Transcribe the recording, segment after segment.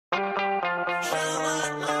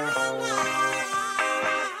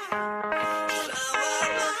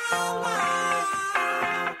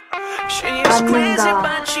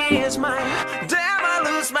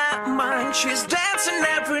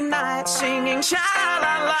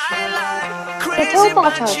태호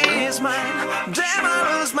오빠가 쳐야지.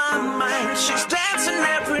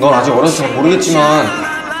 넌 아직 어려서 잘 모르겠지만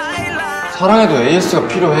사랑에도 AS가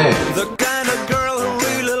필요해.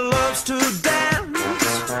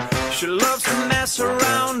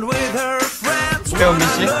 에은빈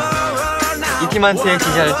씨, 이 팀한테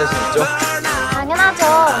지지할 자신 있죠? 당연하죠.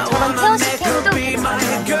 저런 태호 씨 캠도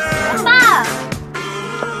오빠!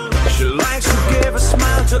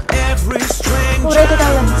 오래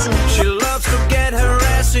기다렸지.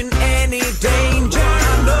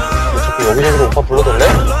 자꾸 여기저기로 오빠 불러달래?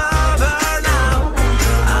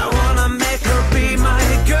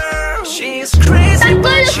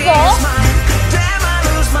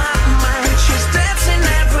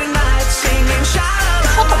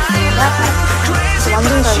 딱 걸렸어?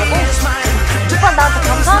 완전 잘하고? 오빠 나한테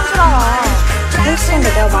감사한 줄 알아.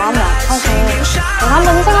 훔치는데 내가 마음이 아파서 넌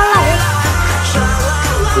한번 희생하려고.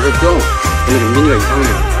 그랬죠? 오늘 은빈이가 이상해.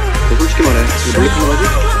 너 솔직히 말해. 이거 몰래 한 거지?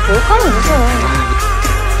 뭘까는 무슨.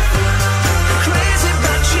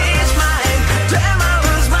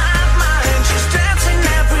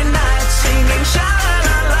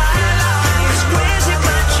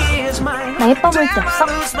 나 예뻐 보일 때 없어?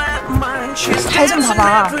 잘 좀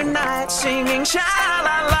봐봐.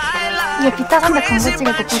 얘 비타산데 강물찌개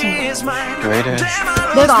먹고 싶네. 왜 이래?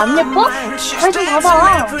 내가 안 예뻐? 잘 좀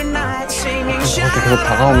봐봐. 저한테 계속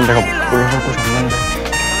다가오면 내가 몰라볼 곳이 없는데.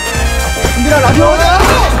 은빈아 라디오 오자!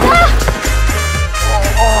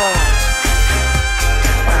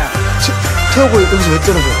 태우고 여기서 왜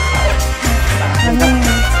때려줘? 아니.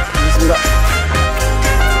 알겠습니다.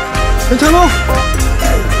 괜찮아?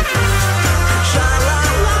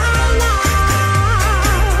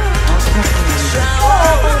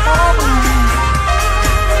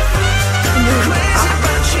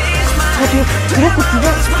 그렇게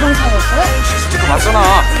그런 사이였어요? 그거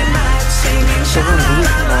맞잖아. 저분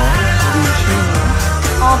누구신가?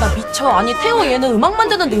 아, 나 미쳐. 아니, 태호 얘는 음악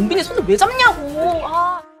만드는데 은빈이 손을 왜 잡냐고.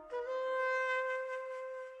 아.